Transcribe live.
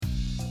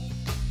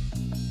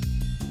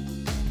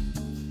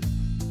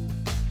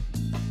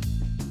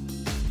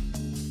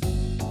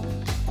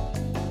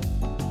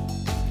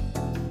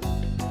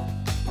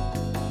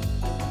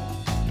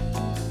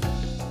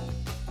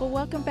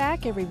welcome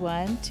back,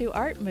 everyone, to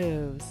Art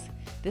Moves.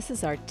 This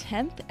is our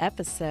 10th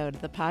episode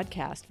of the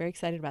podcast. Very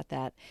excited about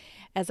that.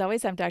 As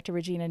always, I'm Dr.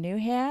 Regina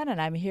Newhan, and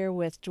I'm here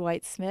with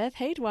Dwight Smith.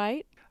 Hey,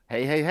 Dwight.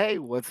 Hey,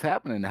 what's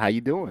happening? How you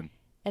doing?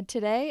 And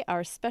today,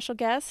 our special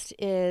guest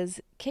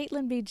is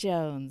Kaitlyn B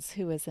Jones,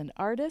 who is an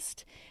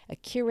artist, a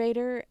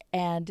curator,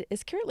 and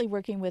is currently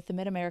working with the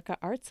Mid-America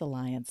Arts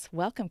Alliance.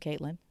 Welcome,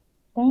 Kaitlyn.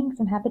 Thanks.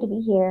 I'm happy to be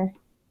here.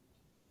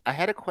 I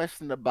had a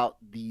question about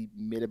the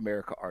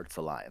Mid-America Arts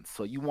Alliance.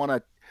 So you want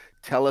to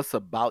tell us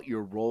about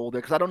your role there?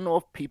 Because I don't know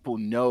if people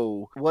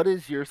know what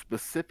is your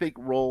specific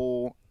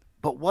role,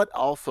 but what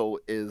also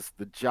is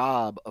the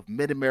job of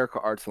Mid-America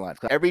Arts Alliance?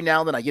 'Cause every now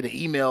and then I get an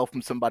email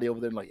from somebody over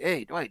there and like,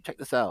 hey, Dwight, check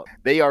this out.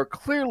 They are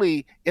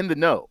clearly in the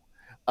know.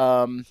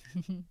 Um,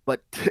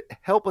 but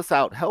help us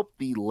out, help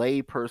the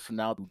lay person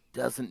out who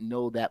doesn't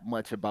know that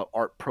much about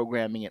art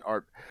programming and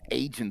art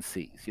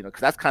agencies,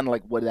 because that's kind of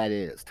like what that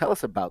is. Tell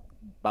us about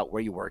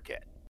where you work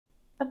at.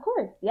 Of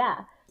course, yeah.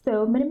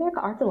 So Mid-America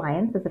Arts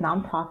Alliance is a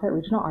nonprofit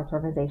regional arts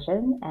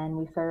organization, and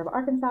we serve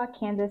Arkansas,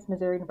 Kansas,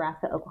 Missouri,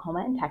 Nebraska,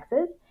 Oklahoma, and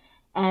Texas.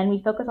 And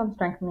we focus on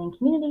strengthening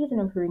communities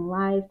and improving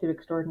lives through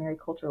extraordinary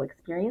cultural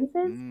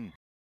experiences.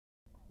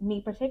 Me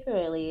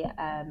particularly,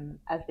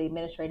 as the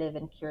administrative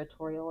and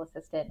curatorial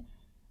assistant,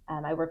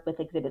 I work with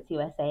Exhibits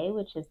USA,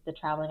 which is the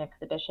traveling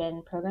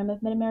exhibition program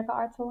of Mid-America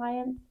Arts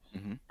Alliance.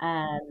 Mm-hmm.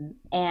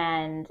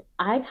 And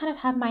I kind of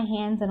have my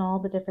hands in all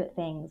the different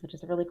things, which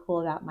is really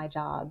cool about my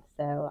job.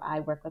 So I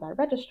work with our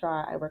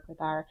registrar, I work with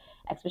our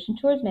exhibition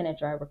tours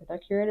manager, I work with our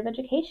curator of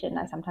education,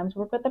 I sometimes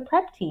work with the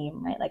prep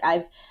team, right? Like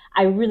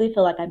I really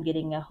feel like I'm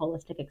getting a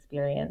holistic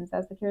experience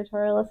as the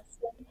curatorial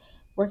assistant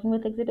working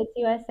with Exhibits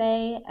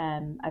USA.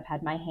 I've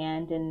had my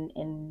hand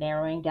in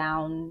narrowing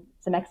down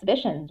some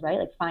exhibitions, right?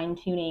 Like fine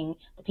tuning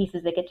the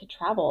pieces that get to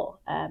travel.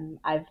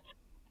 I've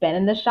been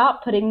in the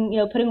shop putting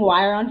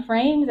wire on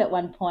frames at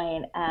one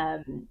point,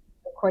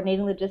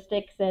 coordinating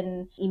logistics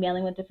and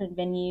emailing with different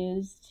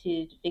venues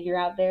to figure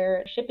out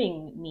their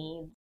shipping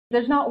needs.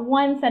 There's not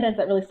one sentence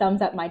that really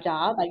sums up my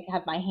job. I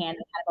have my hand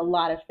in kind of a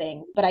lot of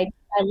things, but I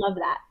love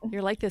that.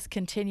 You're like this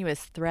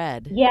continuous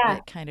thread Yeah,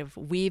 that kind of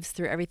weaves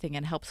through everything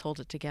and helps hold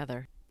it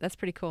together. That's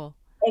pretty cool.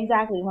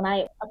 exactly. When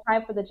I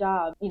applied for the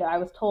job, I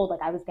was told like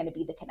I was going to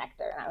be the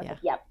connector, and I was Yeah. like,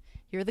 yep,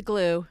 You're the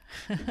glue.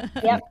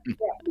 yep.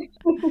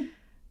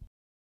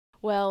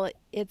 Well,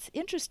 it's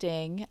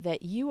interesting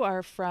that you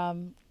are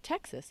from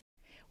Texas.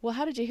 Well,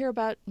 how did you hear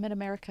about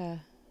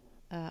Mid-America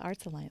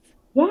Arts Alliance?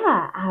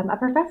 Yeah, a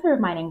professor of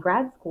mine in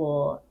grad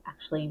school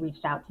actually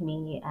reached out to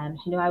me.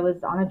 She knew I was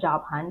on a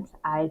job hunt.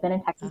 I've been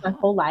in Texas my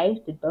whole life,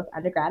 did both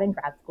undergrad and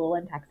grad school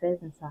in Texas,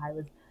 and so I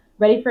was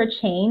ready for a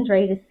change,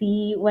 ready to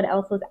see what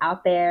else was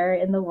out there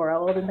in the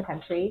world, in the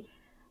country.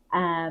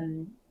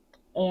 Um,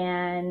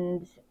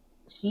 and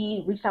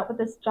she reached out with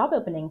this job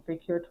opening for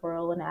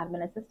curatorial and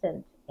admin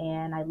assistant,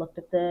 and I looked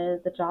at the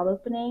job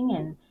opening,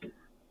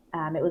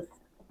 and it was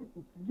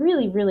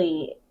really,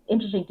 really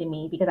interesting to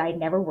me because I had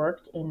never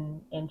worked in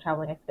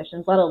traveling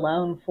exhibitions, let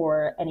alone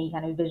for any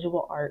kind of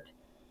visual art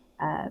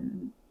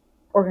um,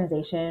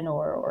 organization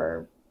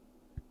or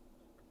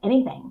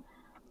anything.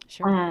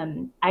 Sure.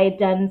 I had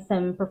done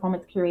some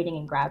performance curating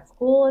in grad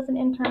school as an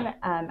intern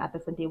at the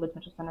Cynthia Woods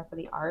Mitchell Center for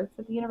the Arts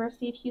at the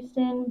University of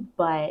Houston,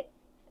 but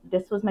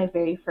this was my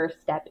very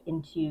first step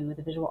into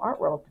the visual art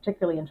world,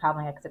 particularly in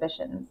traveling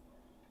exhibitions.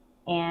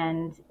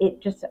 And it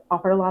just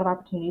offered a lot of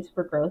opportunities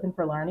for growth and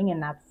for learning,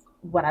 and that's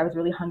what I was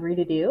really hungry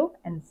to do.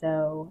 And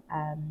so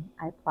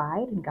I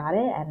applied and got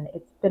it, and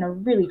it's been a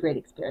really great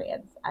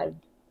experience.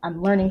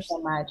 I'm learning so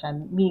much.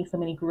 I'm meeting so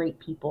many great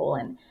people,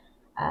 and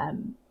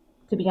um,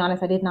 to be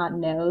honest, I did not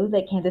know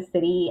that Kansas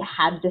City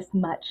had this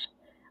much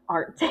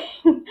art.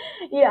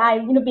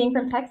 Being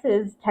from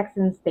Texas,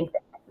 Texans think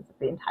that Texas is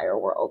the entire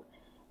world,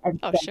 and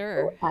Oh, so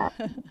sure.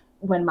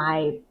 when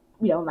my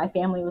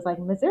family was like,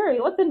 Missouri,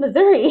 what's in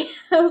Missouri?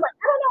 I was like,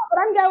 I don't know, but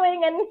I'm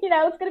going, and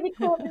it's going to be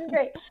cool. It's going to be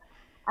great.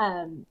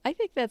 I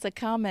think that's a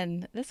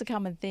common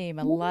theme.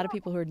 A lot of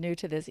people who are new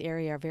to this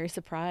area are very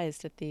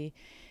surprised at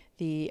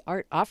the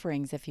art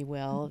offerings, if you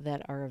will,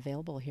 that are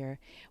available here.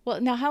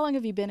 Well, now, how long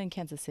have you been in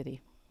Kansas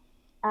City?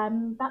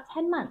 About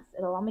 10 months.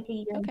 I'll make a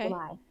year in Okay.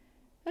 July.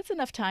 That's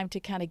enough time to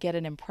kind of get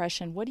an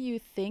impression. What do you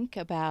think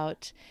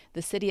about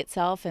the city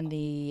itself and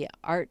the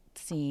art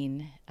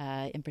scene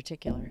in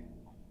particular?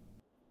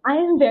 I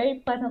am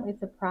very pleasantly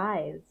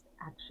surprised,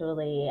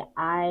 actually.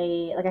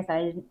 Like I said,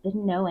 I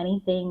didn't know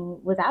anything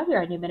was out here.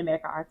 I knew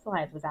Mid-America Arts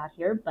Alliance was out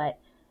here, but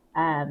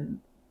um,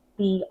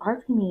 the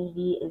arts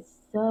community is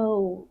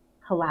so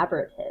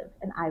collaborative,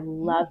 and I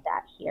love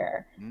that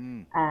here.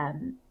 Mm.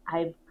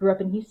 I grew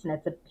up in Houston.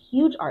 It's a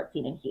huge art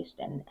scene in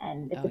Houston,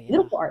 and it's Oh, a yeah.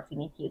 beautiful art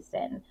scene in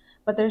Houston.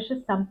 But there's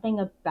just something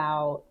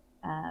about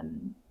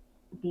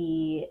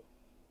the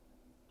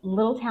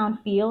little town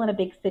feel in a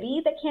big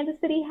city that Kansas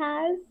City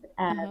has.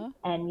 Uh-huh.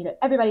 And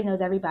everybody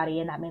knows everybody,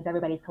 and that means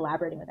everybody's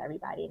collaborating with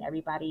everybody, and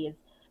everybody is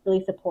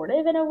really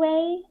supportive in a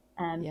way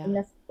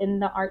Yeah. in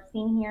the art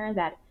scene here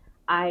that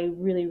I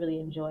really, really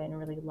enjoy and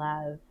really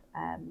love.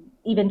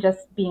 Even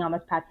just being on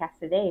this podcast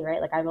today,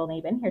 right? Like I've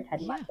only been here 10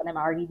 Yeah. months and I'm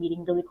already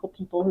meeting really cool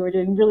people who are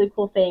doing really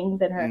cool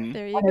things and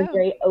There you are go.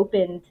 very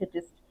open to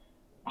just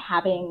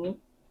having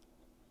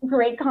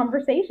great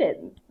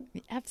conversations.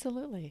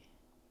 Absolutely.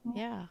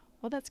 Yeah.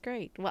 Well, that's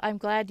great. Well, I'm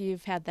glad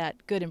you've had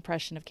that good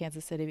impression of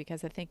Kansas City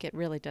because I think it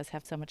really does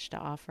have so much to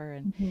offer.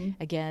 And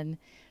again,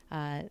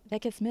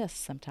 that gets missed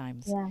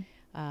sometimes, Yeah.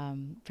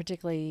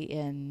 particularly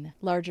in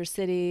larger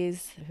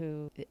cities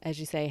who, as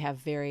you say, have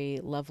very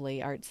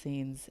lovely art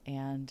scenes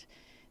and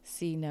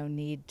see no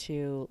need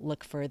to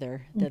look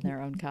further than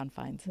their own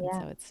confines. And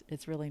Yeah. so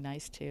it's really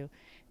nice to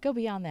go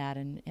beyond that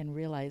and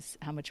realize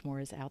how much more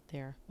is out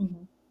there.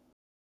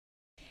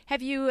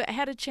 Have you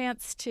had a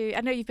chance to?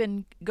 I know you've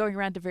been going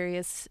around to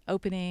various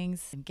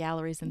openings and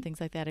galleries and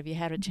things like that. Have you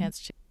had a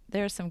chance to?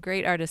 There are some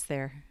great artists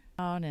there,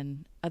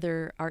 and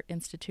other art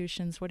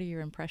institutions. What are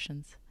your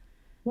impressions?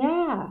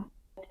 Yeah.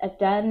 I've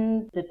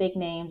done the big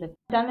names. I've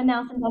done the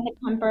Nelson, done the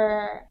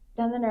Kemper,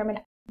 done the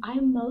Nerman. I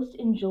most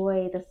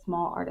enjoy the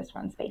small artist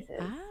run spaces,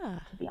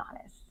 Ah, to be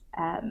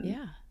honest.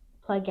 yeah,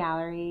 Plug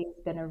Gallery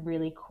has been a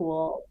really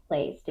cool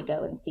place to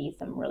go and see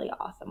some really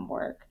awesome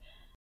work.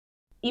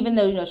 Even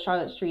though,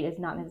 Charlotte Street is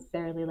not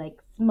necessarily like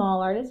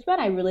small artist run,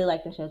 I really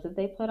like the shows that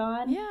they put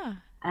on. yeah.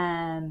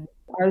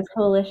 Artist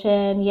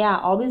Coalition, yeah,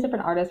 all these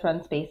different artist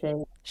run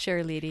spaces.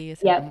 Sherry Leedy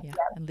is Yep, yeah,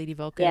 and Leedy I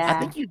Volkus yeah. and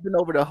think you've been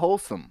over to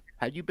Wholesome.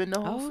 Have you been to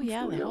oh Wholesome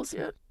yeah, the Studios Wholesome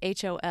yet?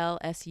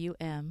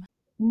 HOLSUM.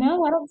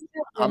 No, I don't think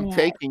I've been I'm yet.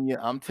 taking you.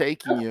 I'm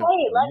taking you.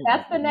 Okay,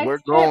 that's the We're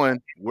next trip.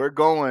 going. We're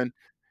going.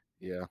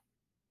 Yeah.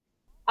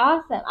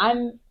 Awesome.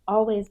 I'm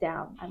always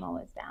down. I'm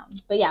always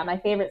down. But yeah, my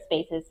favorite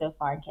spaces so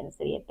far in Kansas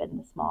City have been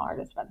the small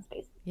artist run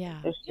spaces. Yeah,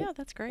 There's yeah, just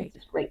that's it's great.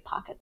 just great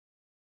pockets.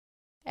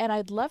 And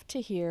I'd love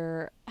to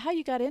hear how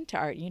you got into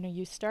art.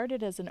 You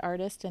started as an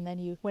artist and then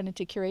you went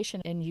into curation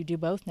and you do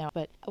both now.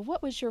 But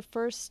what was your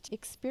first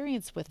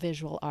experience with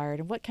visual art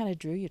and what kind of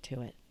drew you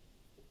to it?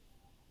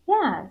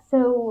 Yeah,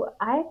 so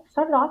I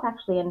started off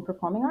actually in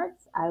performing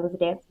arts. I was a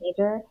dance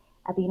major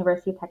at the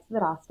University of Texas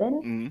at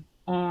Austin.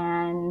 Mm-hmm.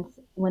 And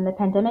when the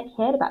pandemic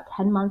hit, about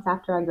 10 months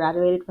after I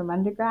graduated from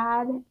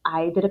undergrad,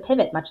 I did a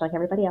pivot, much like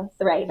everybody else,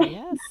 right?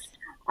 Yes.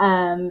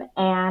 And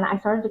I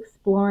started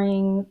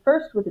exploring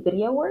first with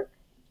video work.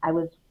 I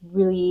was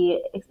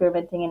really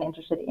experimenting and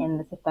interested in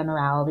this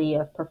ephemerality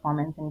of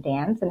performance and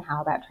dance and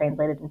how that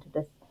translated into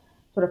this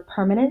sort of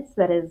permanence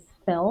that is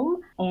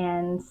film.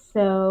 And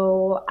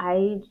so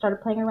I started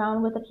playing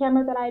around with a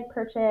camera that I'd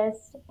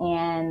purchased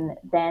and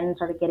then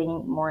started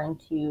getting more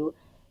into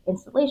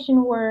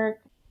installation work.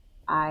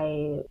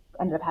 I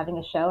ended up having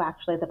a show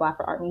actually at the Black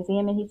Art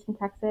Museum in Houston,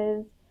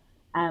 Texas,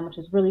 which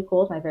was really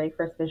cool. It's my very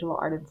first visual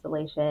art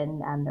installation.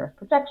 There was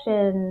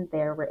projection,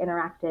 there were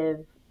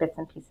interactive bits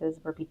and pieces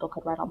where people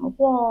could write on the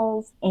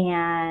walls. That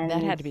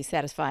And had to be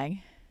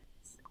satisfying.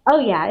 oh,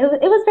 yeah, it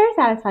was very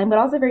satisfying, but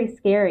also very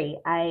scary.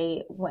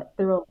 I went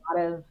through a lot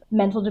of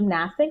mental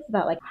gymnastics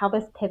about like how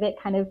this pivot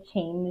kind of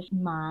changed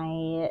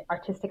my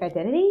artistic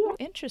identity. Oh,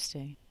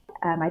 interesting.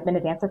 I'd been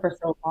a dancer for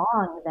so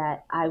long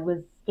that I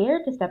was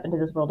scared to step into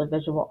this world of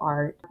visual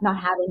art, not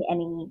having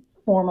any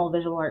formal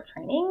visual art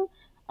training.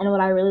 And what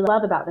I really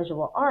love about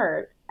visual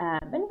art, and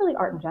really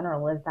art in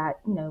general, is that,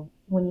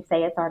 when you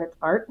say it's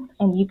art,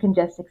 and you can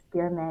just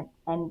experiment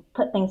and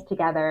put things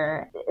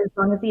together as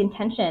long as the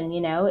intention,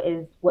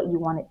 is what you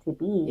want it to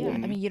be. Yeah, I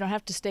Mm-hmm. mean, you don't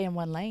have to stay in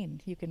one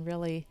lane. You can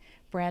really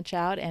branch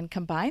out and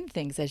combine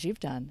things as you've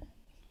done.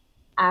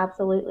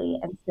 Absolutely.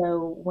 And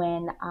so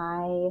when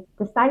I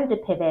decided to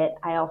pivot,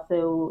 I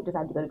also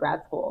decided to go to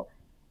grad school.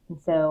 And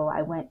so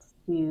I went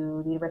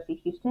to the University of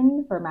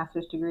Houston for a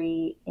master's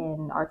degree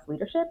in arts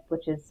leadership,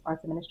 which is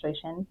arts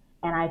administration.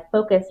 And I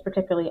focused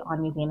particularly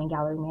on museum and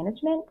gallery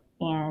management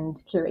and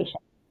curation.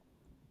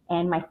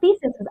 And my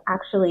thesis was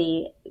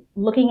actually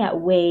looking at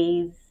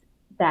ways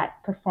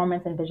that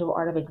performance and visual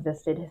art have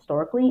existed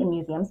historically in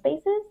museum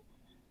spaces.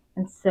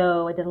 And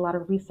so I did a lot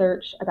of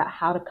research about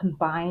how to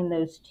combine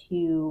those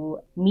two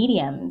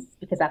mediums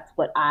because that's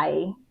what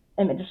I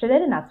am interested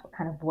in. And that's what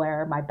kind of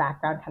where my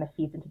background kind of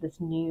feeds into this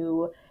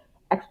new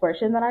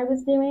exploration that I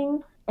was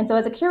doing. And so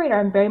as a curator,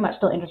 I'm very much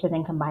still interested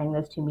in combining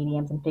those two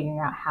mediums and figuring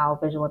out how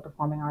visual and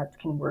performing arts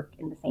can work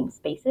in the same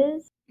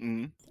spaces.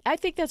 Mm-hmm. I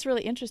think that's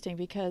really interesting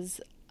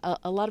because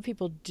a lot of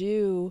people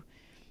do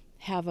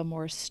have a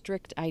more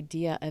strict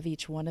idea of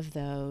each one of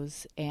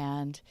those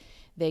and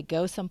they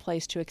go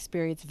someplace to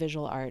experience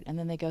visual art and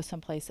then they go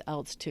someplace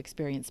else to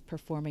experience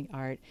performing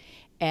art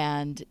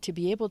and to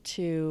be able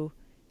to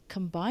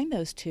combine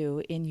those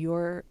two in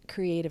your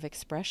creative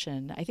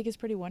expression I think is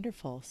pretty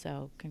wonderful,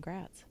 so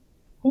congrats.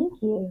 Thank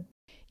you.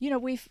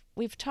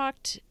 We've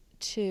talked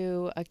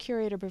to a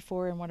curator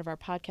before in one of our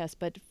podcasts,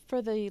 but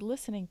for the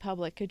listening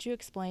public, could you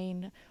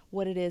explain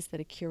what it is that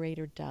a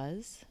curator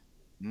does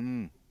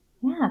Mm-hmm.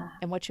 Yeah,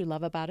 and what you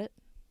love about it?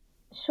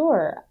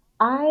 sure.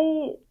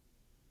 I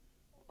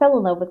fell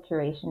in love with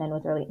curation and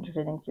was really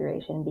interested in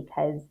curation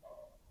because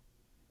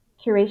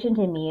curation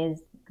to me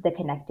is the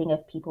connecting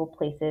of people,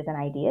 places, and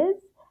ideas.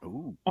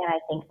 Ooh. And I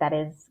think that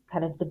is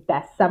kind of the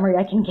best summary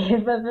I can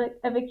give of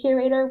a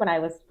curator. When I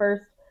was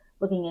first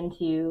looking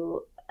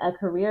into a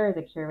career as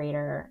a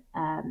curator,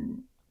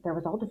 there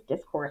was all this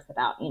discourse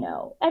about,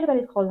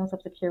 everybody's calling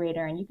themselves a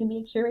curator, and you can be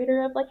a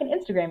curator of like an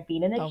Instagram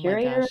feed and a Oh my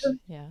curator gosh.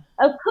 Yeah.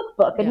 of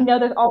cookbook. And, Yeah.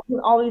 there's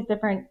all these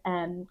different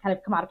kind of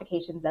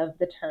commodifications of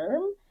the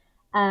term.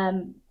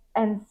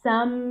 And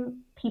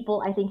some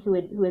people, I think, who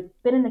had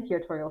been in the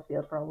curatorial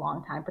field for a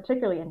long time,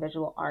 particularly in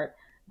visual art,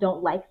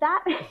 don't like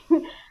that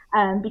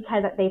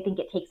because they think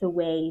it takes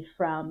away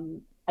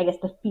from, I guess,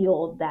 the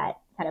field that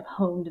kind of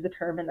honed the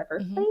term in the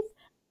first Hmm. place.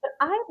 But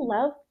I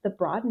love the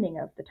broadening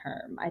of the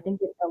term. I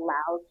think it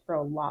allows for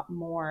a lot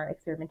more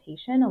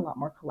experimentation, a lot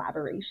more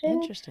collaboration.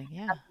 Interesting.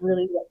 Yeah. That's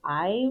really what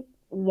I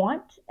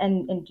want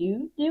and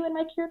do in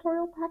my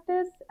curatorial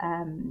practice.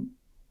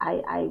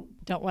 I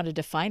Don't want to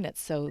define it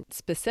so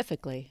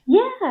specifically.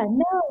 Yeah,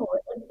 no,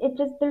 it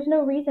just there's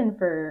no reason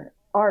for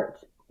art,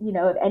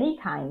 of any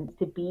kind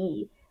to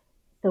be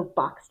so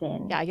boxed Yeah,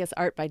 in. I guess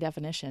art by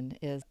definition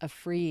is a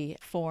free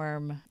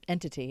form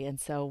entity. And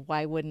so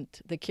why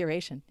wouldn't the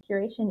curation?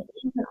 Curation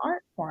is an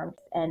art form,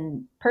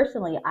 and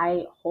personally,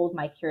 I hold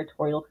my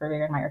curatorial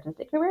career and my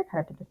artistic career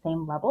kind of at the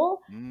same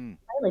level, Mm.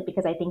 right?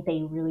 Because I think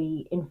they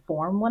really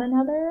inform one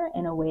another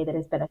in a way that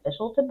is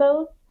beneficial to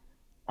both,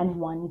 and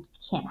one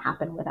can't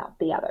happen without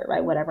the other,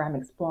 right? Whatever I'm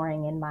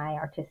exploring in my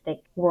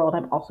artistic world,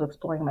 I'm also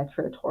exploring in my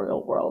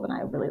curatorial world, and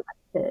I really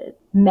like to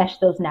mesh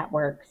those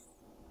networks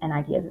and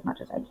ideas as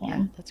much as I Yeah,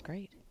 can. that's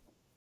great.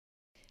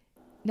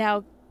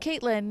 Now,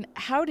 Kaitlyn,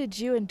 how did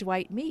you and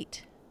Dwight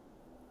meet?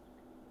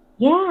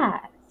 Yeah.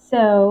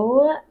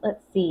 So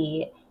let's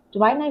see.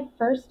 Dwight and I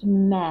first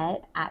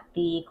met at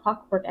the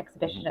Clockwork Hmm.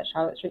 exhibition at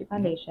Charlotte Street Hmm.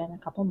 Foundation a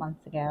couple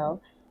months ago.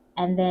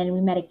 And then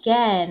we met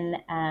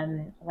again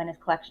when his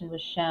collection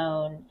was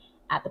shown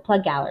at the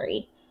Plug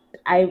Gallery.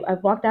 I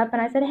walked up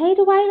and I said, "Hey,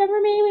 Dwight, remember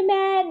me? We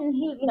met." And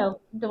he,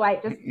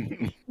 Dwight, just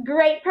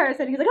great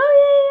person. He's like, "Oh,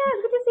 yeah, yeah, yeah,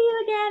 it's good to see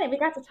you again." And we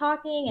got to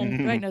talking, and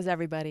Dwight knows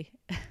everybody.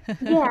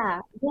 yeah,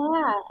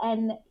 yeah.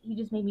 And he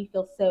just made me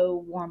feel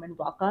so warm and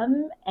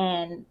welcome.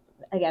 And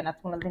again,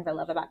 that's one of the things I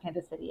love about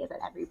Kansas City is that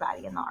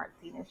everybody in the art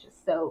scene is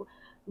just so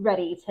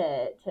ready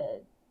to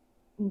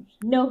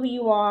know who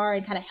you are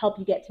and kind of help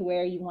you get to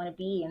where you want to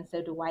be. And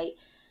so Dwight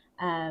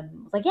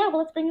was like, "Yeah, well,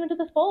 let's bring you into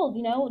the fold.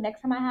 Next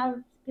time I have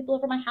people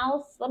over my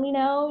house, let me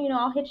know.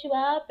 I'll hit you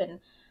up." And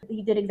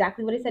he did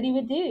exactly what he said he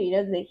would do.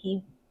 That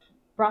he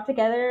brought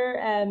together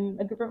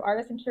a group of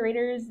artists and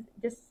curators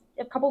just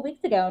a couple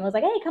weeks ago and was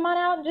like, "Hey, come on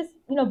out and just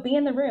be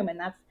in the room." And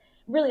that's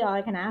really all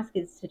I can ask,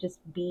 is to just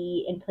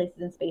be in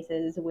places and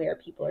spaces where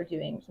people are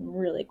doing some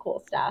really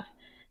cool stuff.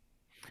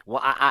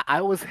 Well,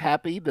 I was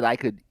happy that I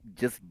could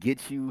just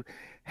get you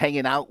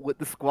hanging out with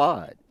the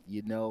squad.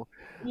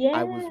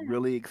 I was Yeah.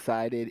 really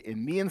excited,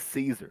 and me and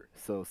Caesar.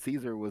 So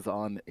Caesar was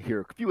on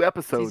here a few Caesar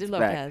episodes back.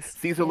 Lopez.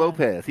 Caesar Yeah.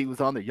 Lopez, he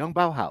was on the Young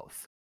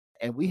Bauhaus,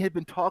 and we had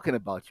been talking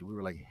about you. We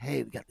were like,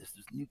 "Hey, we got this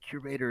new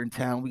curator in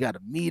town. We got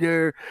to meet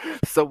her."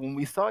 So when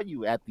we saw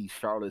you at the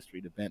Charlotte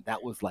Street event,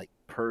 that was like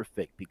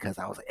perfect because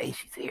I was like, "Hey,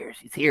 she's here!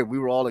 She's here!" We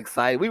were all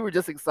excited. We were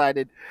just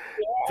excited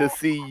to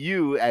see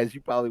you, as you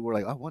probably were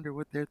like, I wonder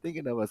what they're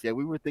thinking of us. Yeah,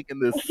 we were thinking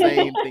the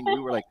same thing. We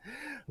were like,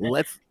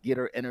 let's get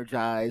her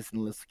energized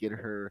and let's get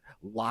her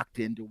locked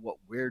into what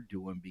we're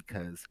doing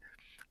because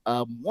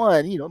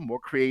one, more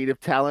creative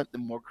talent, the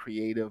more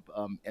creative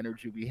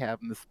energy we have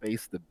in the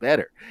space, the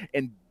better.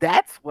 And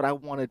that's what I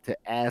wanted to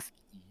ask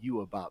you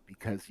about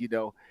because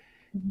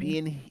Mhm.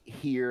 being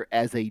here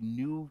as a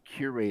new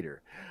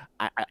curator,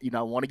 I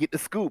want to get the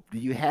scoop. Do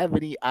you have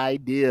any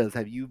ideas?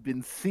 Have you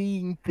been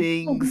seeing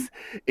things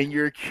in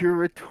your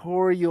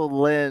curatorial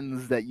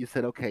lens that you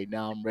said, okay,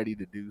 now I'm ready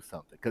to do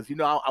something? Because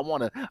I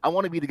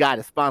want to be the guy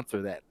to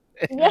sponsor that.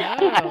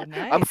 Yeah. Oh, I'm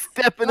nice.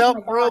 stepping Oh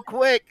up my real god.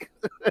 quick.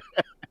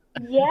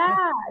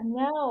 Yeah.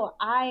 No,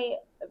 I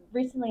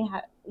recently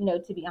have,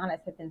 to be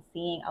honest, have been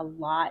seeing a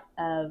lot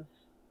of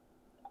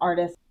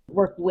artists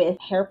work with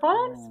hair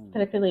products, Ooh,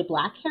 particularly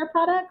black hair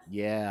products.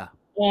 yeah.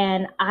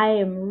 And I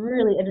am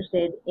really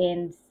interested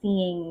in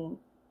seeing,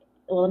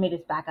 well, let me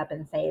just back up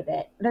and say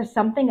that there's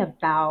something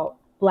about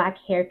black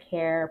hair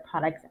care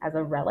products as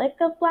a relic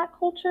of black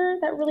culture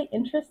that really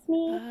interests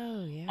me.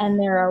 Oh, yeah. And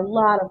there are a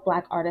lot of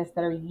black artists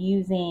that are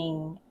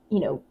using,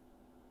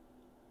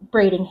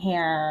 braiding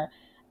hair,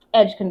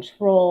 edge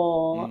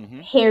control, Hmm.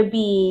 hair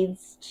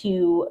beads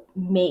to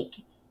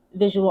make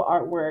visual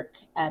artwork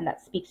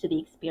that speaks to the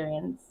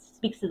experience,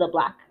 speaks to the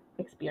black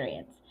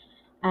experience.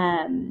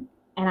 Um,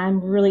 and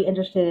I'm really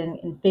interested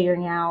in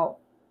figuring out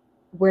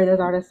where those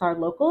artists are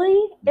locally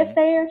if Hmm.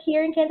 they're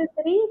here in Kansas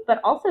City,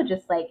 but also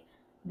just like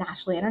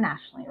nationally,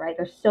 internationally, right?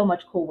 There's so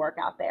much cool work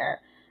out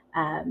there.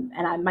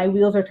 My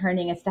wheels are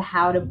turning as to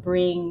how to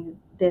bring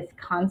this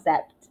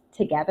concept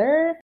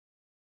together,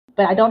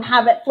 but I don't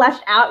have it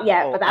fleshed out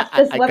yet. Oh, But I, that's I,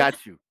 just I what's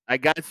got you. I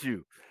got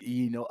you.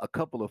 A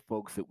couple of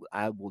folks that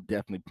I will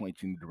definitely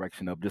point you in the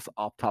direction of, just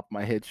off top of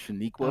my head,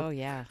 Shaniqua. Oh,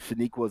 yeah.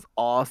 Shaniqua's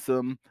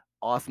awesome.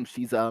 awesome.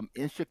 She's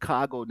in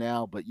Chicago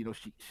now, but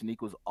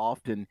Shanique was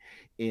often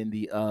in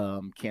the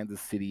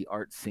Kansas City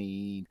art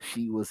scene.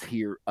 She was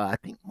here. I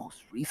think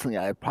most recently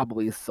I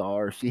probably saw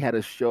her. She had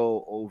a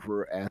show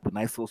over at the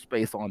nice little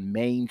space on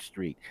Main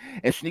Street,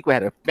 and Shaniqua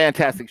had a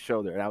fantastic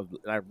show there. And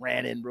I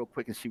ran in real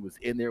quick, and she was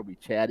in there. We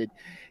chatted,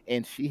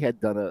 and she had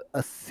done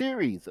a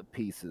series of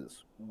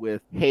pieces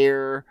with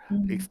hair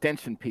Mm-hmm.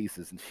 extension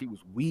pieces, and she was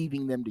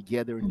weaving them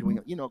together and doing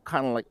Mm-hmm. it,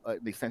 kind of like an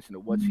extension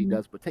of what she Mm-hmm.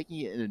 does, but taking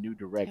it in a new Yeah,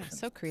 direction.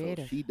 so So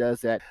creative. she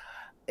does that.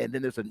 And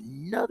then there's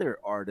another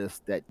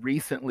artist that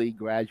recently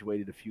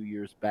graduated a few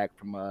years back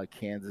from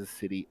Kansas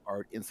City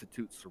Art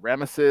Institute,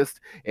 ceramicist,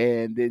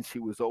 and then she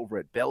was over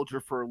at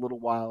Belger for a little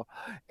while,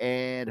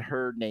 and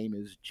her name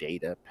is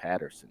Jada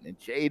Patterson. And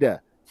Jada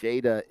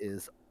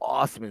is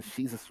awesome, and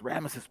she's a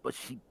ceramicist, but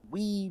she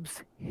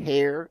weaves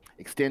hair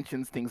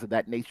extensions, things of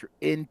that nature,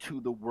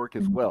 into the work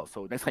as Mm-hmm. well.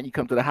 So next time you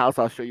come to the house,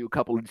 I'll show you a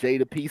couple of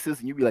Jada pieces,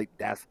 and you'll be like,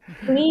 "That's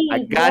I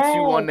Please, got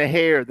you on yes, the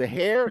hair. The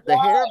hair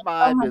yes. Oh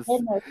vibe my is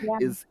goodness,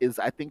 yeah. is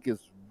I think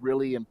is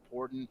really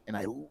important, and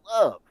I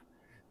love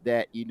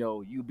that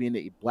you being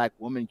a black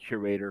woman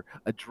curator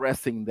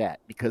addressing that,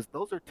 because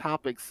those are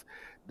topics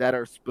that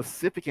are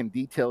specific and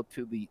detailed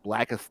to the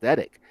black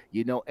aesthetic,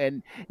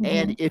 and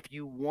Mm-hmm. if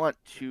you want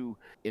to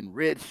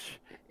enrich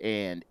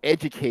and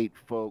educate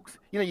folks,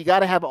 you got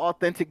to have an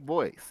authentic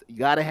voice. You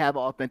got to have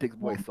an authentic Yeah.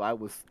 voice.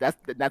 So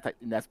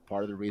that's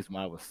part of the reason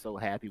why I was so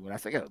happy when I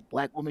said, "Yeah,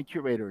 black woman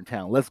curator in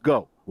town. Let's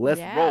go. Let's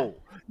Yeah.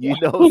 roll."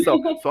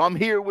 So I'm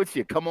here with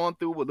you. Come on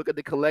through. We'll look at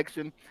the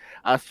collection.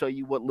 I'll show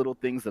you what little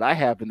things that I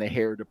have in the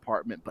hair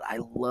department. But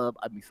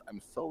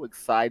I'm so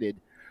excited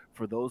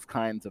for those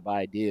kinds of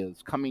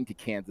ideas coming to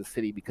Kansas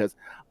City, because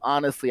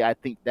honestly, I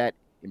think that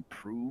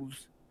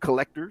improves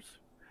collectors.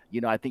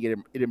 I think it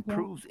Yeah.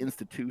 improves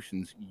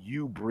institutions.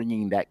 You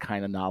bringing that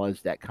kind of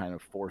knowledge, that kind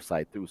of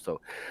foresight through.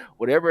 So,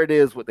 whatever it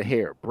is with the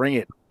hair, bring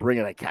it.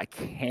 I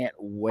can't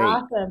wait.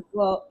 Awesome.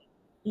 Well,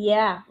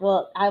 yeah.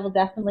 Well, I will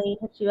definitely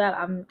hit you up.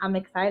 I'm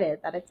excited.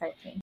 That excites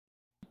me.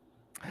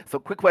 So,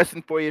 quick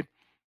question for you: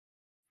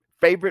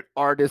 favorite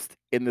artist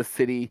in the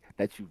city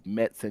that you've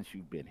met since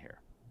you've been here?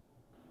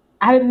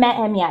 I haven't met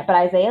him yet, but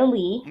Isaiah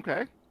Lee,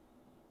 Okay.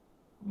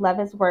 love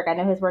his work. I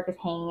know his work is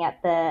hanging at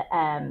the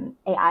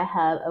AI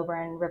Hub over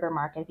in River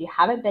Market. If you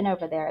haven't been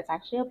over there, it's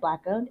actually a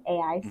Black-owned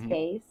AI Hmm.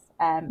 space,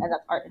 and that's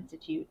Art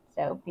Institute.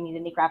 So if you need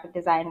any graphic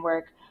design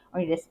work or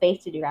need a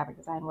space to do graphic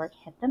design work,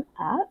 hit them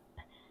up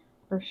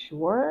for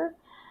sure.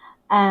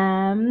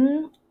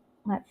 Um,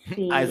 let's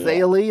see.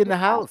 Isaiah Lee in Who the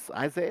else? house.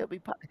 Isaiah be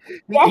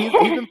he's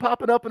been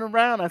popping up and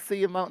around. I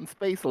see him out in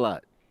space a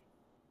lot.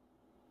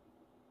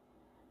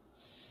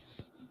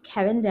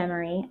 Kevin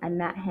Demery. I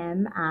met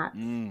him at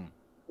Mm.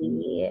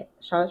 the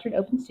Charlotte Street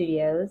Open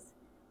Studios.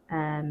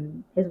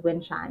 His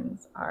wind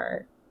chimes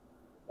are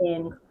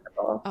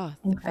incredible. Oh,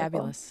 Incredible.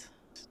 fabulous.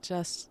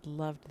 Just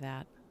loved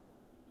that.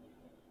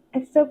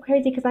 It's so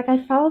crazy because like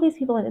I follow these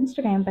people on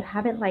Instagram but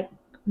haven't like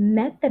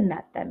met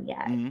them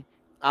yet. Hmm.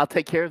 I'll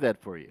take care of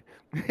that for you.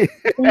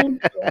 Thank you.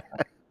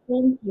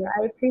 Thank you.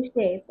 I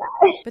appreciate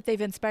that. But they've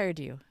inspired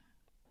you.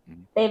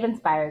 Mhm. They've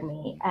inspired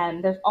me.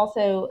 There's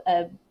also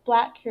a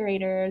black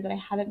curator that I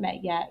haven't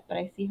met yet, but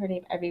I see her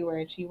name everywhere.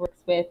 And she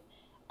works with,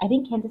 I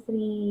think, Kansas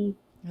City.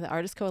 The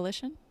Artist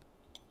Coalition?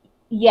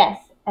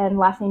 Yes, and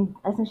last name.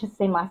 I think she's the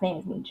same last name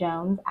as me.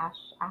 Jones.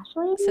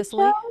 Ashley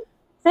Cicely? Jones.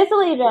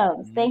 Cicely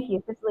Jones. Mhm. Thank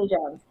you, Cicely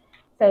Jones.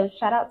 So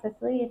shout out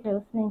Cicely if you're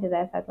listening to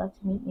this. I'd love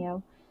to meet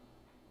you.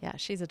 Yeah,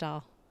 she's a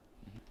doll.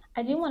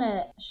 I do want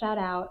to shout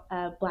out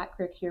a Black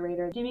queer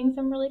curator doing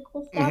some really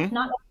cool stuff, Mhm.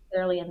 not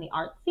necessarily in the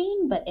art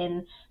scene, but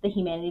in the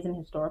humanities and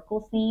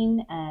historical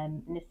scene.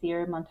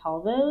 Nasir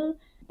Montalvo,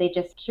 they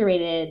just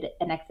curated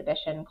an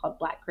exhibition called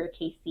Black Queer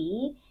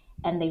KC,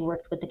 and they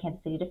worked with the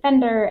Kansas City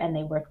Defender, and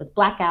they worked with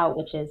Blackout,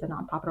 which is a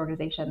nonprofit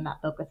organization that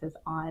focuses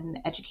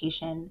on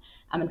education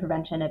and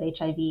prevention of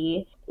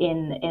HIV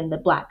in the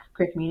Black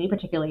queer community,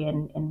 particularly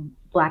in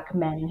Black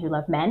men who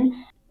love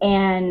men.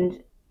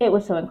 And it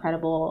was so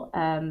incredible.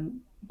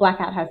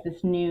 Blackout has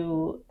this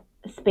new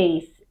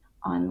space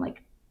on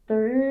like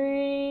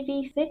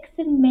 36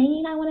 in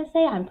Maine, I want to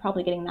say. I'm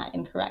probably getting that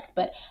incorrect,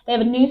 but they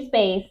have a new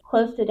space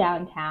close to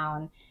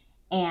downtown,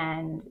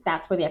 and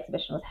that's where the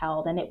exhibition was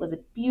held. And it was a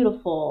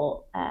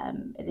beautiful.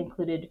 It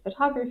included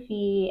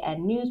photography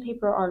and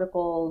newspaper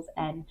articles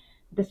and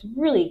this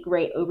really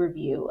great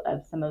overview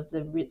of some of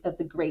the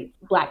great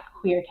Black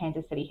queer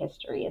Kansas City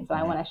history. And so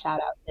I Mhm. want to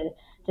shout out to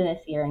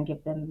this year and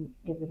give them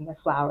their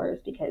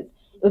flowers because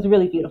it was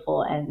really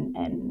beautiful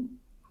and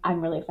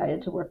I'm really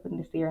excited to work with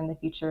Nasir in the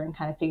future and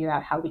kind of figure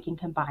out how we can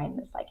combine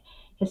this like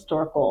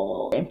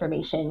historical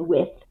information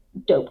with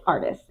dope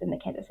artists in the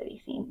Kansas City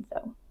scene.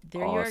 So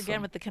There you are again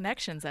Awesome. with the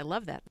connections. I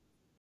love that.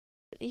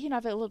 I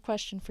have a little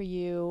question for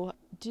you.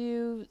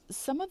 Do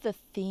some of the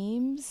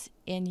themes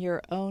in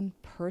your own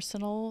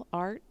personal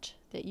art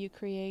that you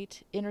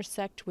create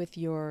intersect with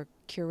your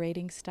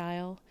curating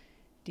style?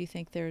 Do you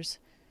think there's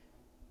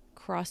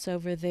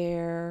crossover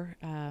there?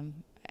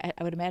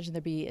 I would imagine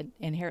there'd be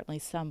inherently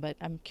some, but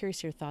I'm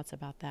curious your thoughts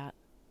about that.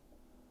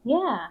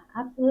 Yeah,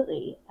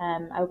 absolutely.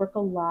 I work a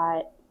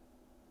lot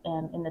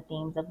in the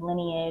themes of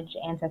lineage,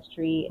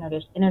 ancestry,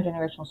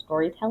 intergenerational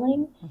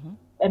storytelling, Mm-hmm.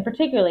 and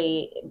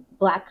particularly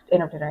Black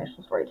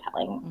intergenerational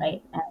storytelling, Mm-hmm.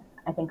 right? And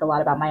I think a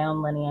lot about my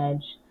own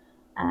lineage.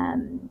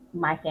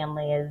 My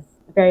family is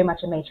very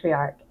much a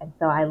matriarch, and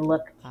so I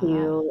look Ah.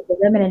 to the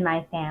women in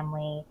my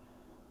family,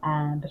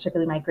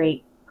 particularly my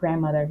great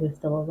grandmother who's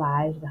still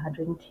alive, she's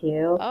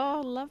 102.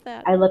 Oh, love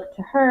that. I look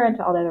to her and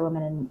to all the other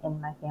women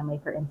in my family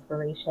for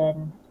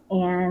inspiration.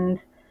 And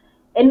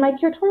in my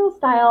curatorial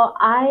style,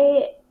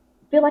 I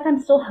feel like I'm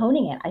still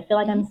honing it. I feel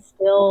like Mm-hmm. I'm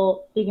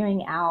still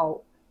figuring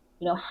out,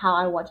 how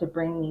I want to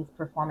bring these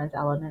performance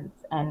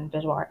elements and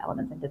visual art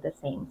elements into the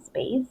same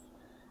space.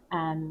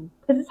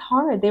 Because it's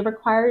hard. They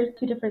require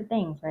two different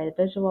things, right? A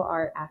visual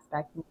art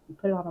aspect, you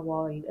put it on a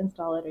wall, or you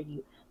install it, or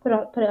you put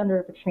it under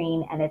a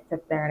vitrine, and it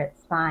sits there and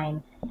it's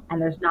fine.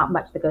 And there's not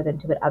much that goes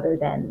into it other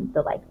than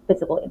the like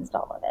physical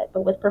install of it.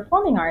 But with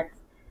performing arts,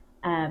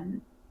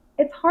 um,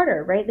 it's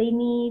harder, right?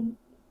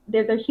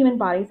 They're human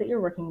bodies that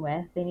you're working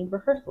with. They need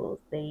rehearsals.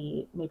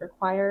 They may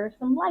require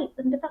some light,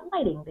 some different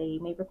lighting. They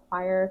may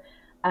require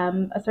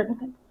a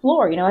certain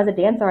floor. As a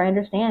dancer, I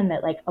understand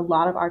that like a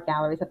lot of art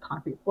galleries have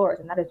concrete floors,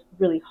 and that is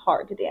really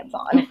hard to dance Oh,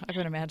 on, I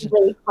can imagine.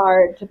 really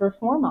hard to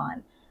perform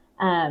on.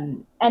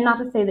 And not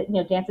to say that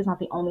dance is not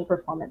the only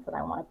performance that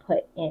I want to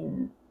put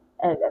in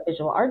a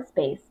visual art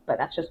space, but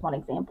that's just one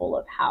example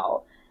of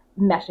how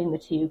meshing the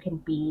two can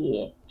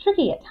be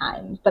tricky at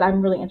times. But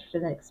I'm really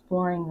interested in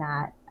exploring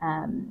that.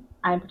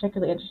 I'm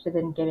particularly interested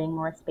in giving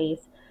more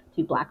space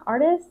to Black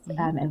artists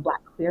Mm-hmm. and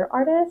Black queer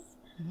artists.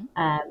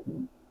 Mm-hmm.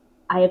 Um,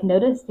 I have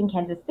noticed in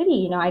Kansas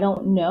City, I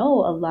don't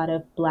know a lot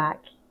of Black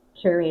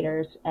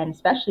curators and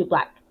especially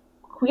Black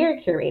queer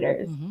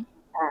curators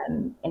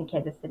Mm-hmm. in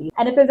Kansas City.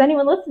 And if there's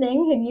anyone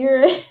listening and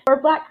you're or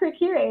Black queer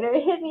curator,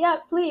 hit me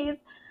up, please.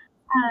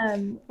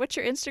 Um, What's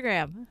your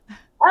Instagram?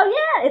 oh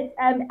yeah, it's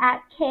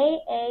at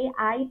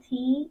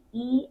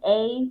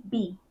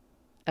Kaiteab.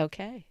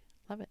 Okay.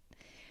 Love it.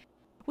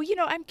 Well,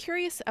 I'm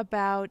curious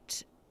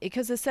about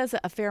because it says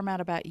a fair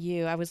amount about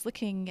you. I was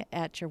looking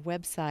at your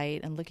website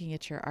and looking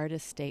at your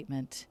artist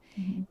statement,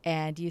 Mm-hmm.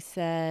 and you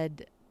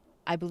said,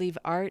 I believe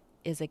art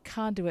is a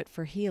conduit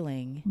for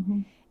healing Mm-hmm.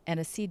 and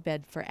a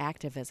seedbed for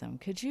activism.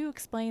 Could you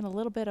explain a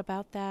little bit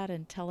about that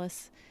and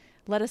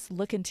let us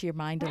look into your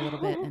mind a little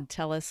bit and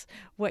tell us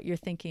what you're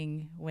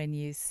thinking when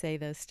you say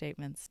those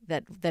statements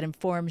that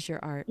informs your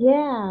art?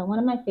 Yeah, one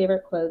of my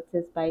favorite quotes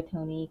is by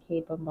Toni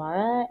K.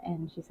 Bambara,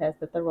 and she says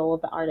that the role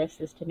of the artist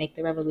is to make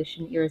the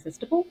revolution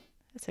irresistible.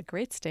 That's a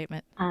great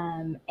statement.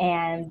 And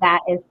that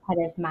is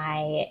kind of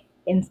my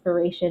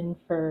inspiration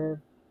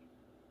for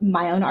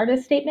my own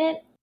artist statement.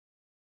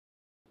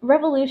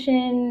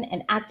 Revolution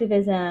and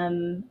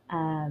activism,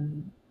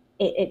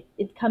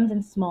 it comes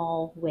in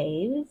small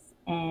waves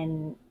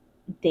and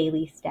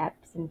daily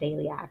steps and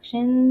daily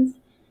actions.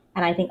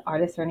 And I think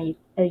artists are in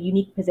a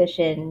unique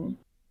position.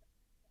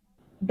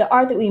 The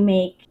art that we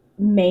make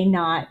may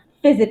not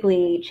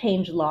physically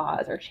change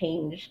laws or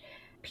change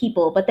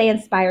people, but they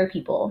inspire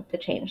people to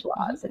change Mm-hmm.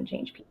 laws and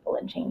change people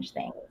and change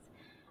things.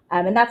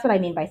 And that's what I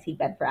mean by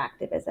seedbed for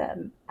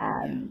activism.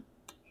 Yeah.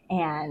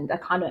 And a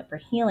conduit for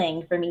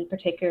healing for me,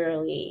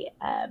 particularly.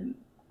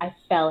 I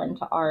fell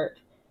into art,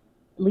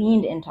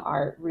 leaned into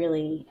art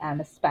really,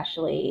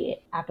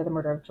 especially after the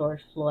murder of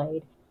George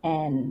Floyd.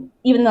 And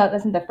even though it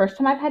wasn't the first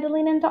time I've had to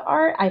lean into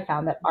art, I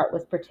found that art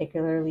was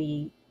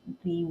particularly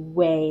the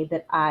way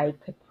that I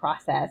could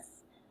process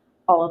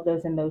all of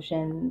those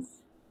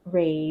emotions: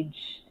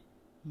 rage,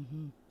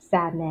 Mm-hmm.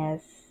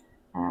 sadness,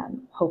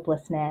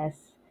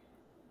 hopelessness.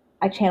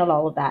 I channeled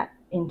all of that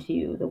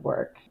into the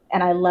work.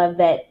 And I love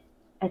that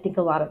I think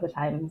a lot of the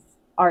times,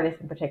 artists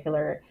in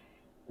particular,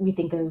 we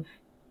think of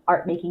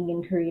art making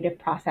and creative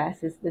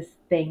process as this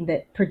thing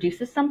that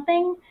produces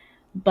something.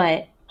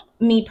 But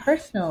me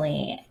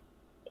personally,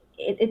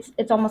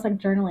 it's almost like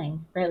journaling,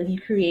 right? Like you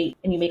create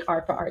and you make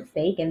art for art's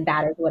sake, and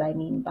that is what I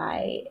mean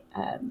by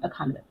a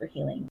conduit for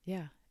healing.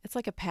 Yeah. It's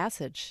like a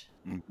passage.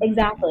 Mhm, mhm.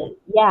 Exactly.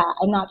 Yeah,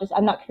 I'm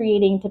not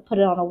creating to put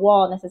it on a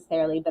wall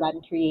necessarily, but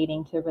I'm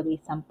creating to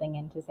release something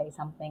and to say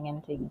something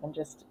and to even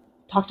just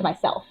talk to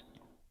myself.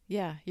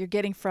 Yeah. You're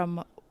getting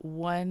from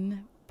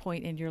one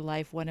point in your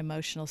life, one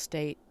emotional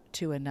state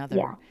to Yeah.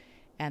 another.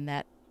 And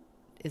that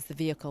is the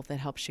vehicle that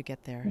helps you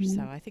get there.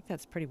 So Mhm. I think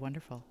that's pretty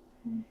wonderful.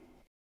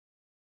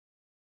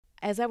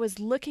 As I was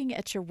looking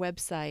at your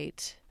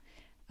website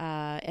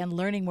and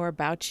learning more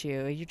about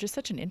you, you're just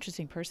such an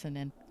interesting person.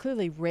 And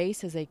clearly,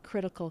 race is a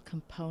critical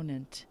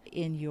component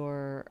in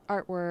your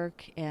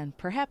artwork and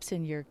perhaps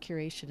in your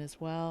curation as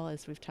well,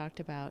 as we've talked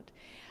about.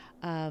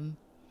 Um,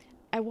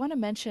 I want to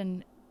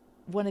mention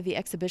one of the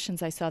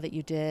exhibitions I saw that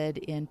you did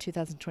in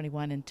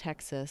 2021 in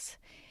Texas.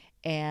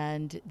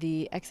 And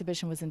the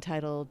exhibition was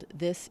entitled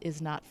This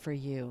Is Not For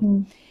You.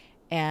 Mm.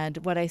 And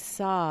what I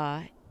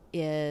saw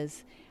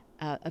is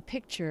a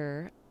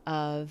picture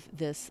of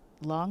this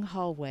long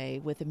hallway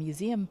with a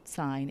museum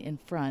sign in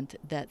front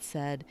that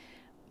said,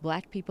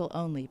 Black people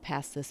only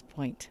past this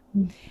point.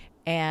 Mm.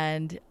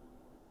 And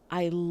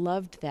I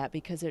loved that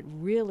because it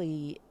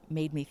really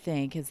made me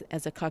think.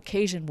 As a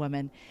Caucasian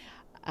woman,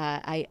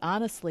 I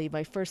honestly,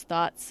 my first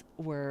thoughts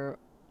were,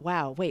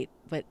 wow, wait,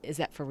 but is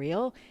that for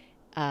real?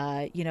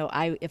 I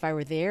if I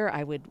were there,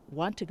 I would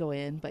want to go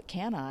in, but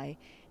can I?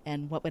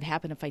 And what would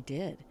happen if I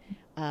did?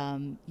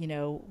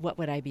 What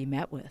would I be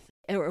met with?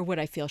 Or would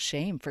I feel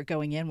shame for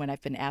going in when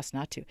I've been asked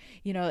not to?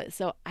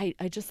 So I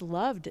just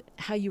loved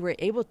how you were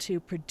able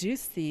to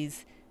produce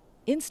these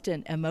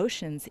instant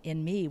emotions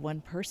in me,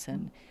 one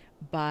person,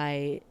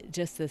 by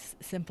just this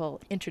simple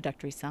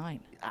introductory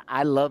sign.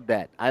 I love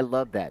that. I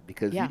love that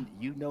because Yeah.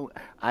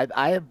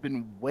 I have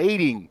been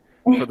waiting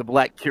for the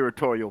black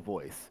curatorial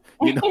voice.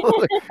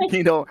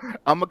 You know,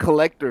 I'm a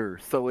collector,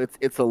 so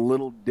it's a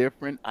little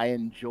different. I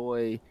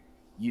enjoy,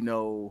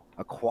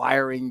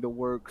 acquiring the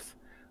works,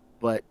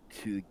 but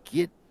to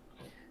get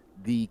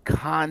the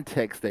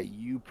context that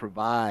you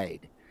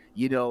provide,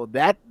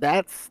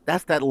 that's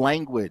that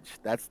language,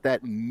 that's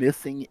that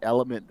missing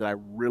element that I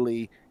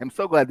really am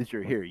so glad that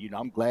you're here.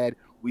 I'm glad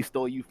we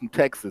stole you from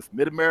Texas,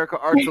 Mid-America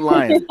Arts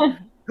Alliance.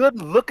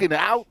 Good looking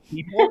out,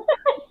 people.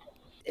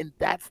 And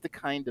that's the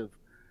kind of,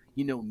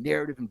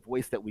 narrative and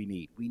voice that we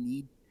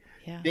need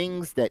Yeah.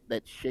 things that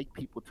shake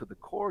people to the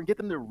core and get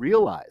them to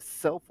realize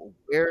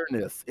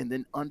self-awareness and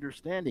then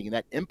understanding and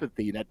that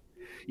empathy and that,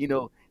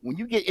 when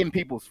you get in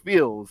people's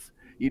feels,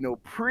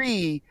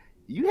 pre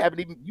you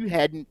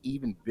hadn't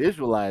even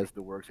visualized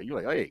the work. So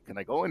you're like, hey, can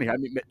I go in here? I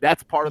mean,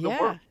 that's part of the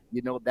work,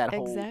 Yeah, that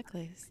whole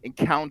exactly.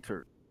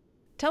 encounter.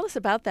 Tell us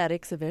about that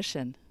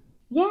exhibition.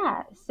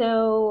 Yeah,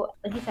 so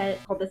like you said,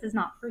 it's called This Is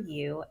Not For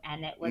You,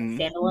 and it was Hmm.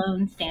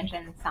 standalone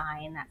stanchion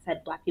sign that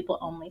said Black people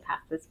only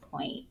past this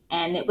point.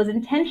 And it was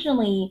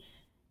intentionally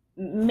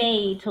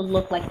made to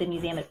look like the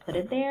museum had put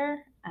it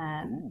there, Ooh.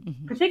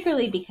 Hmm.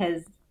 particularly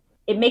because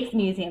it makes the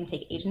museum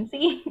take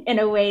agency in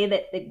a way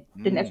that they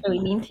didn't Mm. necessarily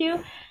mean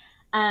to.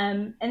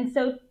 And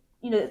so,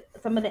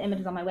 some of the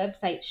images on my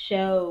website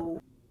show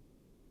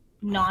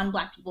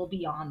non-Black people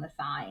beyond the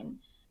sign.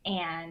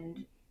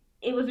 And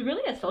it was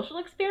really a social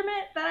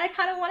experiment that I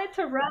kind of wanted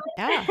to run.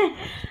 Yeah.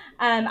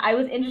 I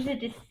was interested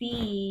to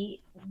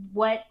see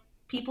what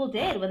people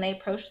did when they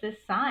approached this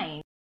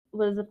sign. It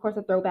was, of course,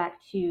 a throwback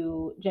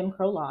to Jim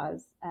Crow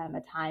laws,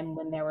 a time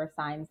when there were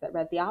signs that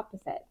read the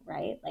opposite,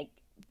 right? Like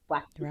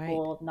Black Right.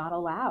 people not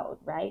allowed,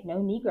 right?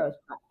 No Negroes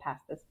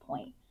past this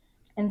point.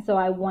 And so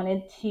I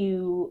wanted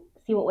to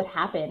see what would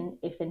happen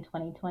if in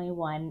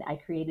 2021 I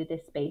created a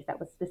space that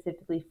was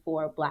specifically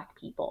for Black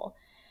people.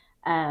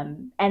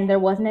 And there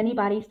wasn't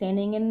anybody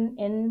standing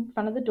in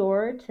front of the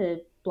door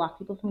to block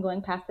people from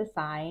going past the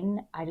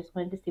sign. I just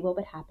wanted to see what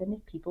would happen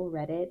if people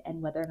read it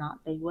and whether or not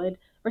they would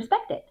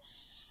respect it.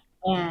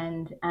 Yeah.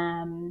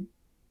 And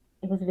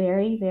it was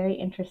very, very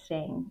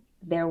interesting.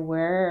 There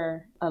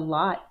were a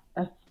lot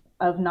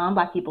of non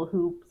Black people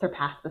who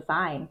surpassed the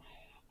sign.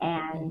 Hmm.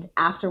 And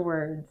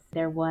afterwards,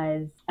 there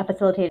was a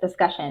facilitated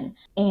discussion.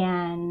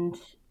 And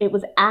it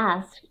was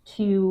asked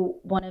to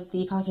one of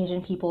the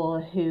Caucasian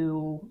people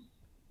who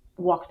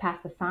walked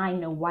past the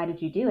sign, why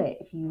did you do it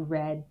if you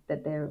read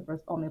that there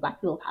was only Black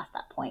people past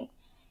that point?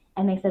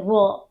 And they said,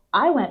 well,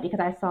 I went because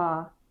I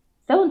saw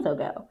so and so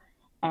go,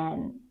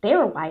 and they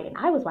were white and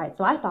I was white.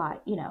 So I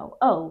thought,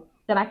 oh,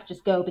 then I could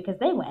just go because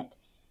they went.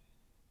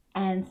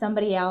 And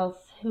somebody else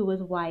who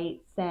was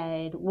white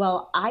said,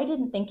 well, I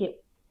didn't think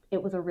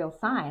it was a real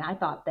sign. I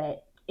thought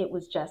that it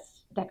was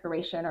just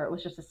decoration or it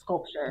was just a Mm.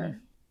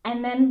 sculpture.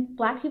 And then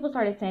Black people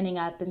started standing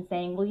up and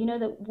saying, well,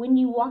 that when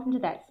you walked into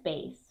that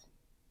space,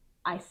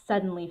 I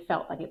suddenly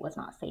felt like it was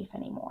not safe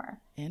anymore.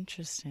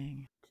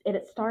 Interesting.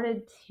 It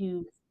started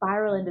to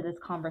spiral into this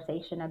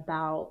conversation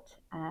about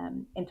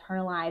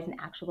internalized and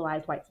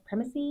actualized white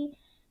supremacy,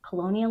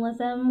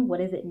 colonialism. What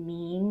does it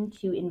mean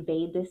to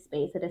invade this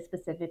space that is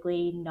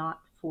specifically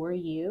not for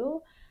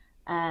you?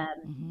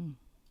 Um,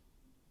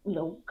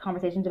 Hmm.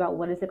 Conversations about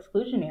what is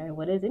exclusionary,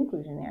 what is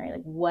inclusionary,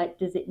 like what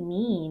does it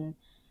mean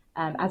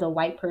as a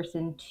white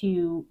person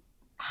to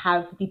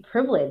have the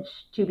privilege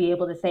to be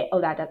able to say, oh,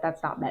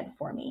 that's not meant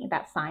for me.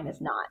 That sign does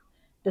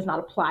not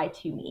apply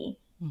to me,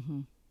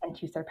 Hmm. and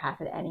to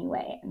surpass it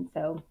anyway. And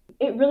so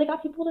it really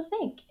got people to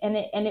think, and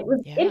it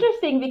was Yeah.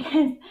 interesting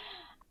because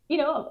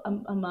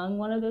among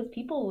one of those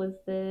people was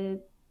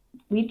the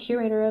lead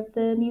curator of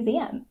the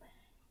museum,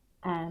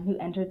 who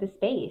entered the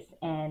space,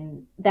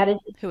 and that is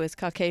Who is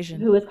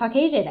Caucasian? who is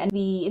Caucasian. And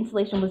the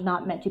installation was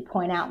not meant to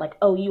point out like,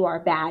 oh, you are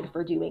bad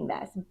for doing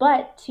this,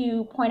 but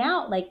to point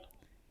out like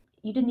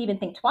you didn't even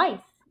think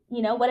twice.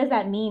 What does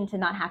that mean to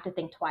not have to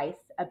think twice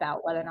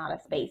about whether or not a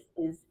space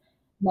is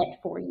meant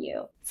for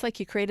you? It's like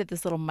you created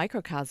this little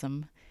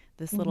microcosm,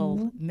 this little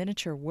Mm-hmm.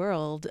 miniature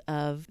world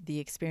of the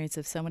experience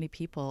of so many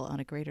people on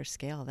a greater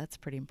scale. That's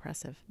pretty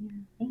impressive. Yeah,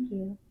 thank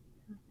you.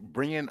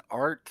 Bringing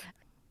art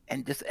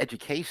and just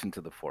education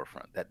to the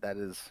forefront. That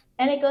is.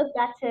 And it goes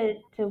back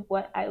to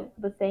what I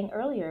was saying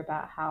earlier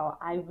about how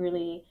I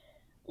really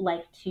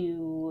like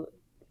to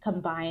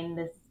combine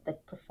this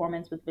like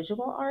performance with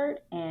visual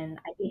art, and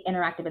I think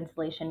interactive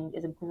installation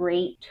is a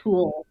great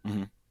tool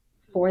Mhm.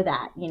 for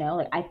that.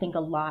 Like I think a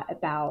lot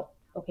about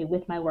okay,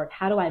 with my work,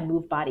 how do I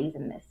move bodies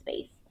in this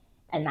space?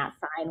 And that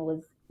sign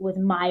was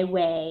my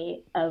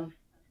way of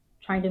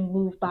trying to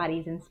move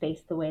bodies in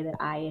space the way that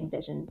I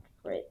envisioned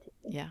for it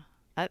to be. Yeah.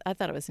 I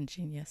thought it was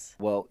ingenious.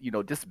 Well,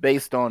 just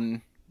based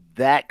on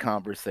that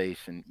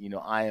conversation,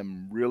 I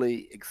am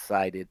really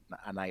excited,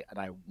 and I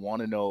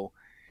want to know,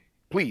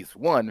 please,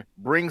 one,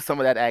 bring some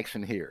of that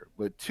action here.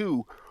 But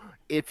two,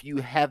 if you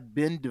have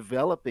been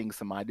developing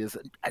some ideas,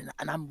 and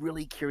I'm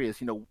really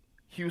curious,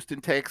 Houston,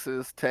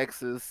 Texas,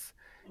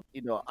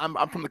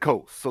 I'm from the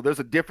coast, so there's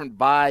a different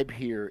vibe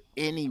here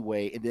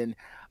anyway. And then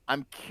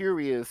I'm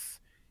curious,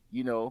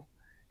 you know,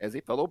 as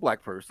a fellow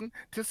black person,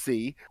 to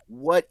see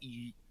what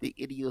the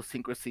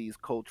idiosyncrasies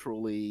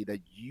culturally that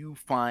you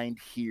find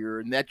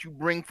here and that you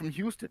bring from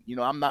Houston.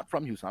 I'm not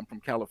from Houston; I'm from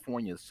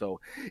California, so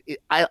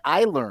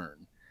I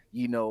learn.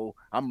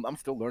 I'm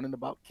still learning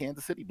about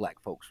Kansas City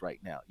black folks right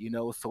now.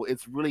 So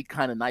it's really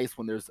kind of nice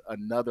when there's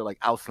another like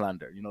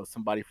Auslander,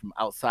 somebody from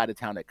outside of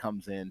town that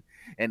comes in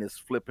and is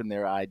flipping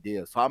their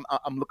ideas. So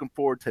I'm looking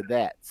forward to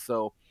that.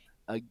 So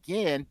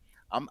again,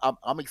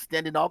 I'm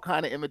extending all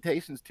kind of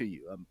invitations to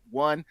you.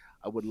 One,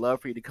 I would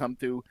love for you to come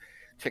through,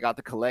 check out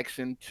the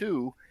collection.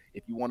 Two,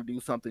 if you want to do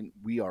something,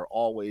 we are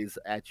always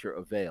at your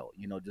avail.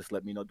 Just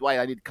let me know. Dwight,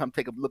 I need to come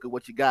take a look at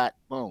what you got.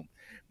 Boom.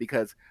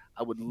 Because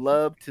I would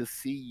love to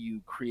see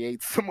you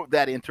create some of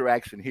that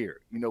interaction here.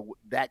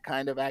 That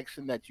kind of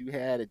action that you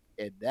had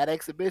at that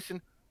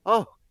exhibition.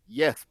 Oh,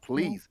 yes,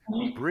 please.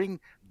 Bring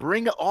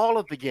all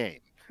of the game.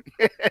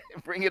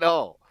 Bring it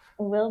all.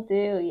 Will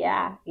do.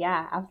 Yeah.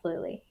 Yeah,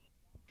 absolutely.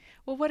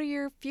 Well, what are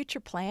your future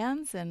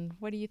plans, and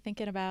what are you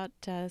thinking about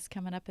is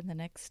coming up in the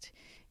next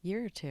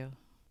year or two?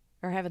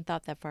 Or haven't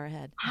thought that far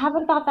ahead? I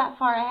haven't thought that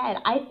far ahead.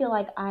 I feel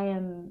like I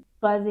am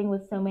buzzing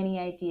with so many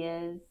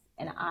ideas,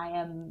 and I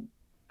am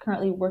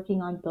currently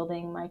working on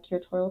building my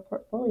curatorial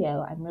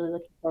portfolio. I'm really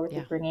looking forward to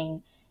Yeah.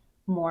 bringing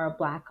more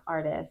Black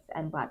artists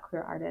and Black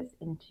queer artists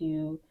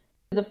into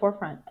the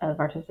forefront of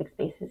artistic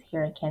spaces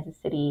here in Kansas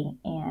City.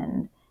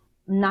 And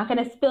I'm not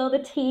going to spill the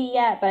tea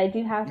yet, but I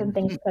do have some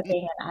things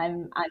cooking, and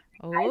I'm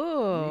excited.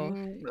 Oh,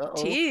 Uh-oh.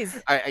 tease.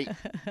 Just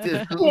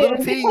a little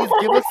tease.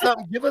 Give us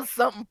something. Give us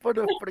something for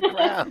the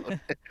crowd.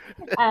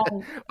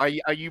 um,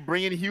 Are you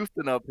bringing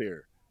Houston up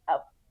here?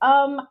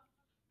 um,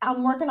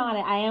 I'm working on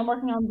it. I am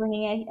working on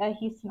bringing a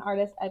Houston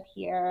artist up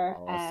here.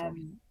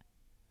 Awesome.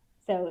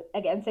 So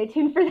again, stay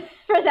tuned for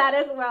for that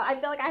as well. I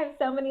feel like I have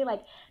so many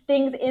like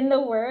things in the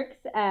works,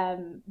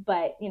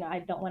 but I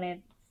don't want to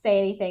say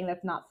anything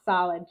that's not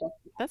solid just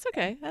That's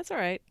okay. That's all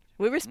right.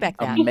 We respect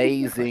that. Of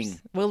Amazing.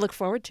 course. We'll look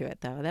forward to it,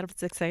 though.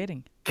 That's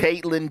exciting.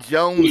 Kaitlyn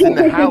Jones in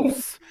the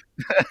house.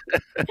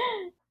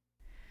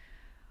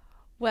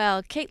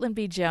 Well, Kaitlyn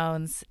B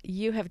Jones,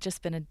 you have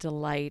just been a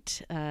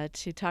delight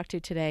to talk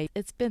to today.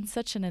 It's been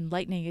such an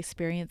enlightening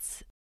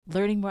experience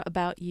learning more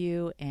about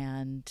you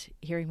and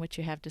hearing what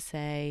you have to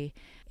say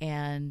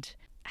and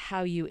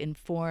how you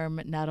inform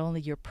not only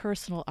your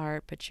personal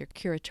art, but your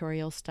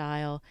curatorial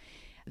style.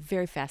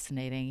 Very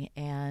fascinating.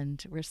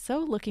 And we're so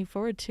looking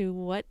forward to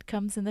what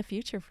comes in the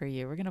future for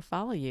you. We're going to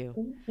follow you.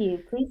 Thank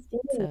you. Please do.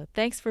 So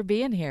thanks for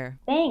being here.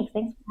 Thanks.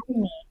 Thanks for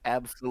having me.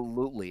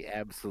 Absolutely,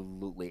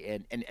 absolutely.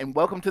 And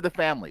welcome to the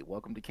family.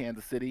 Welcome to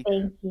Kansas City.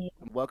 Thank you.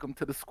 Welcome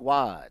to the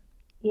squad.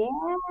 Yeah.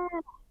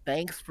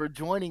 Thanks for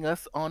joining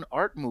us on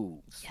Art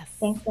Moves. Yes.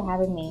 Thanks for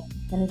having me.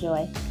 It's been a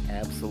joy.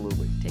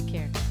 Absolutely. Take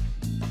care.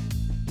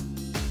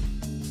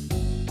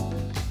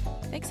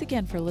 Thanks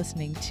again for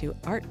listening to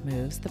Art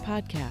Moves, the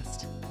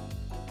podcast.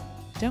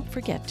 Don't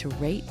forget to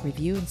rate,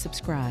 review, and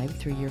subscribe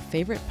through your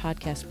favorite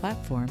podcast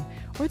platform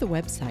or the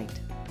website.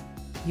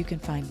 You can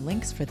find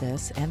links for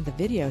this and the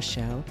video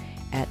show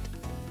at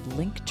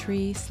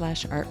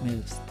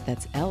linktree/artmoves.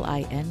 That's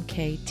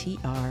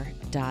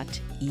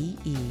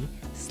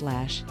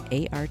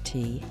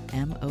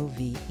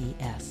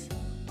linktr.ee/artmoves.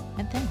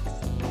 And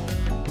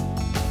thanks.